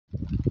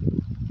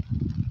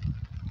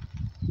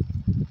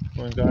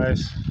Morning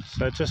guys,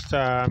 so just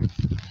called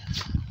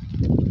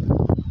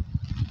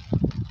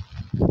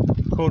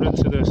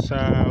into this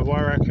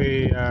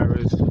wairakei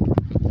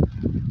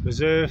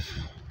reserve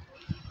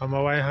on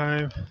my way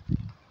home.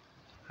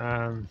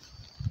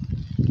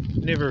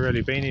 Never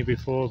really been here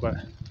before, but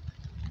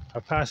I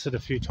passed it a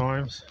few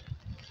times.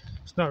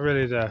 It's not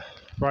really the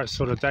right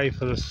sort of day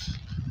for this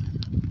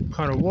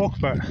kind of walk,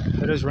 but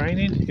it is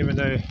raining, even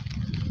though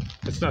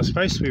it's not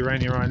supposed to be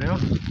raining right now.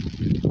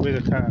 The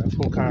weather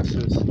forecast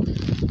is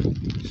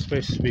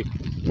supposed to be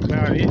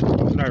cloudy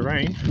with no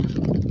rain,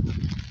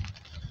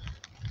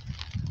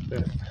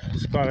 but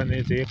Skyla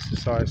needs the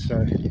exercise, so I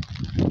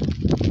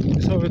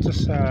thought we'd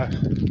just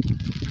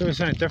do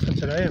something different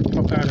today and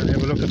pop out and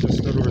have a look at this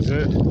little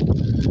reserve,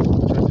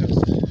 which I think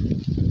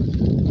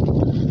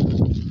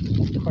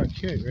is quite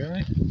cute,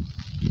 really.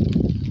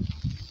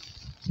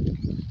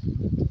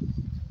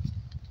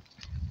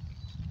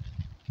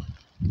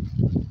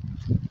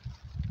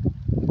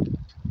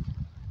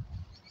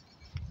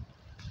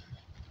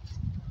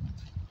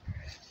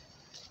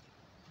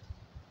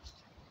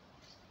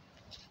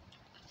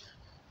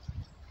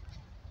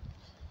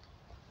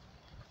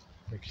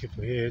 Be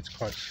careful here, it's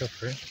quite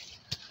slippery.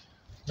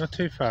 Not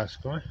too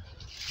fast, guy.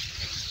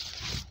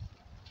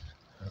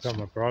 I've got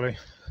my brolly.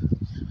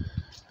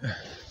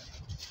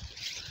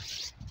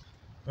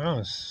 Oh,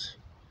 this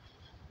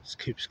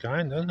keeps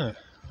going, doesn't it?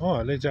 Oh,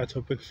 it leads out to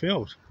a big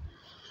field.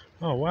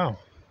 Oh, wow.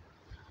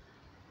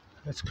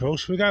 That's cool.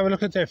 Should we go have a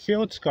look at that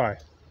field, Sky?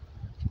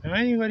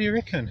 Hey, what do you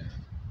reckon?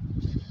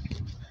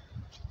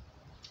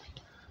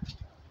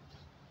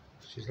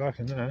 She's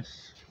liking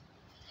this.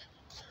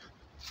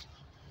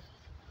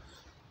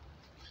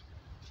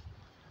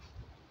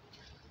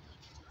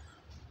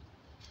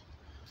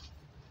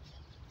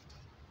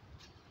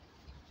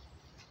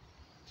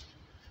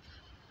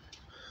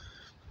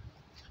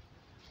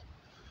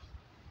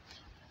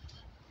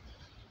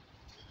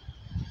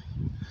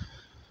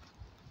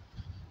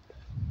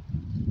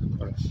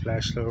 Got a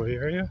flash little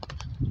area.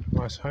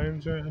 Nice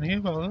homes around here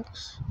by the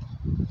looks.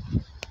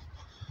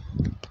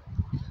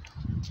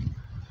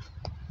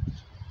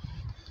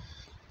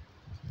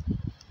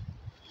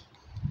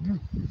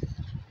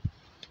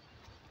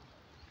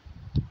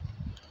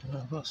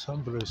 I've got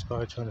some blue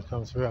sky trying to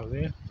come through out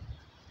there.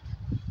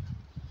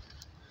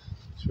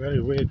 It's really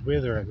weird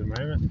weather at the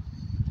moment.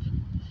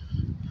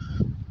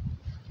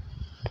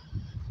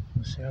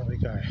 Let's see how we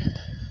go.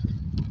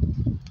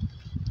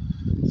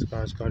 This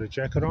guy's got a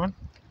jacket on.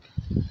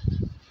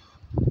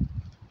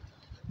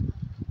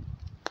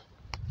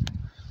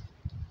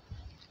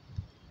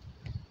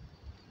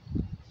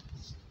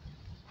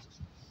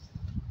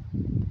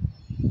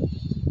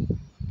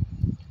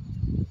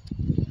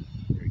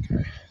 There we go.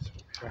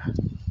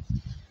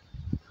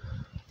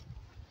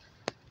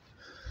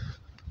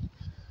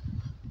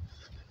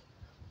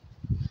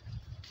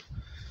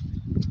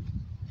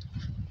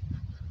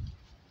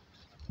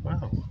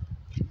 Wow.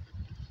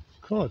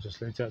 Cool, it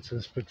just leads out to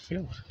this big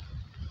field.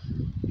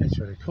 That's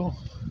really cool.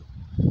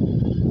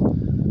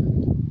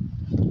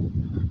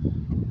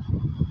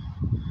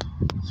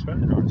 It's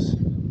very nice.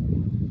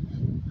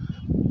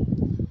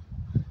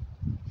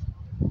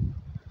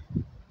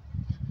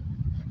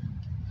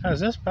 How's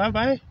this, bub,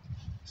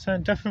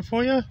 Something different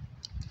for you?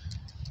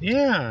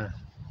 Yeah,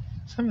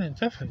 something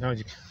different. No,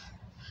 it's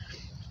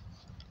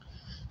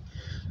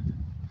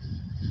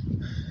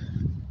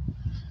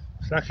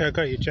lucky I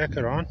got your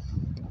jacket on.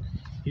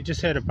 You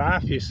just had a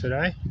bath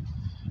yesterday,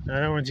 and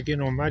I don't want you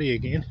getting all muddy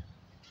again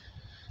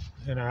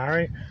in a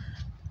hurry.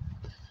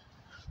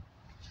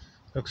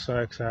 Looks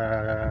like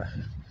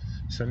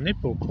some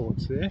netball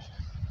courts there.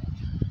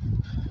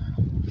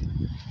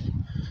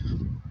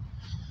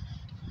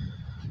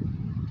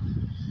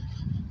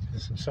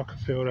 There's some soccer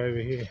field over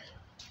here.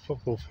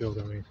 Football field,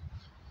 I mean.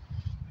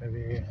 Over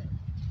here.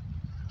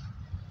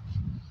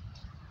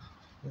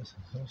 This is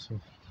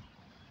awesome.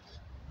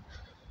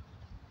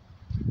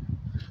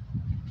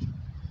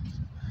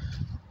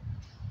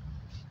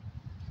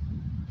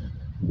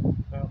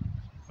 Well,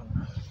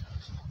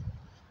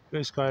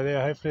 blue sky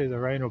there. Hopefully the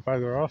rain will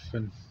bugger off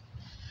and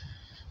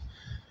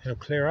it'll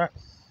clear up.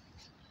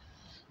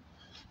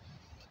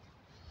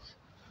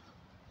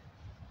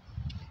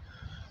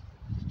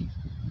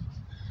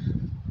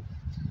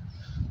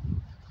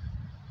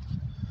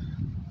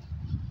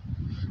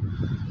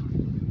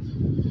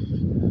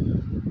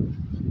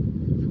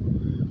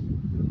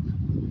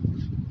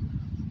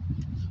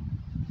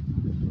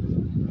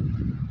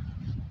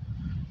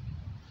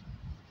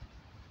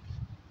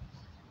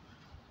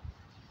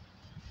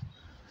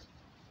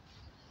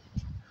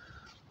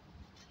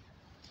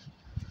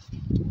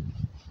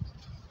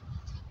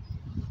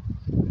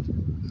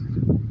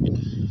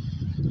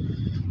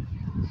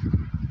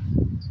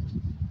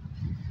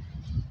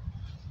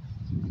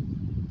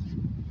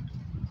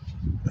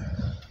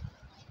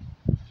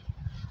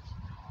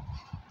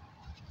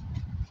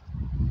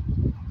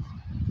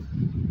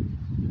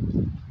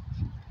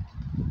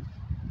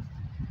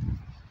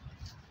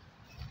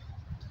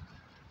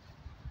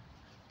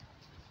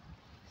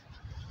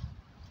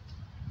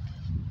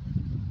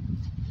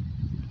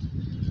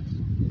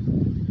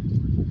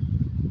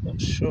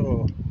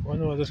 sure. I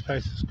wonder what this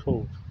place is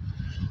called.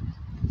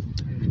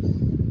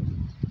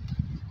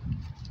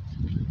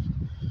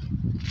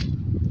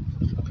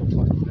 If I can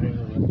find the name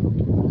of it.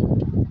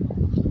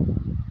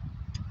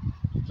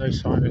 No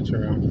signage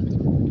around.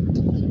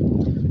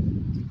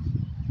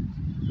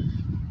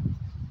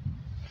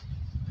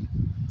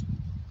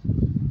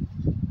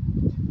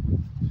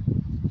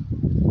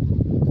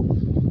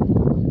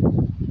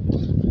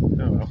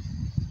 Oh well.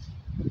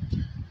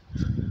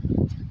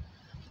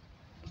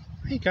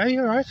 There you go,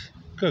 you alright?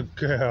 Good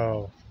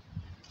girl.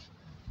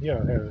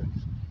 You're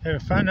having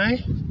fun, eh?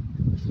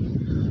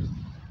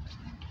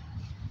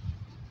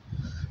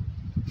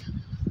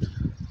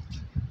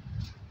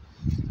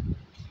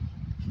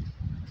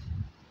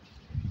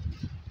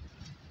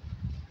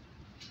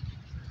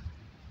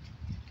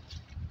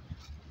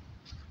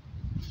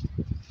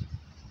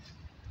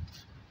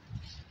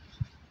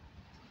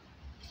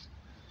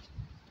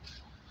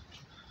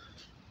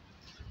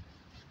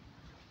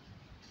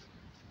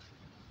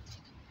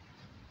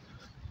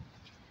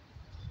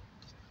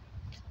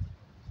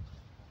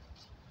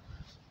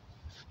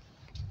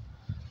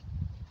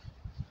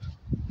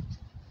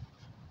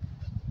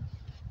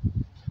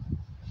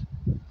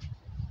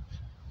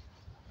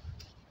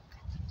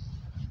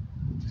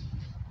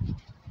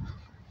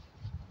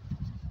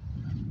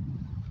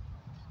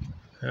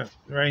 Yeah,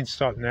 rain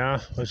stopped now,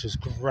 which is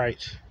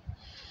great.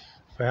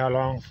 For how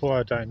long for,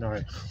 I don't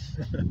know.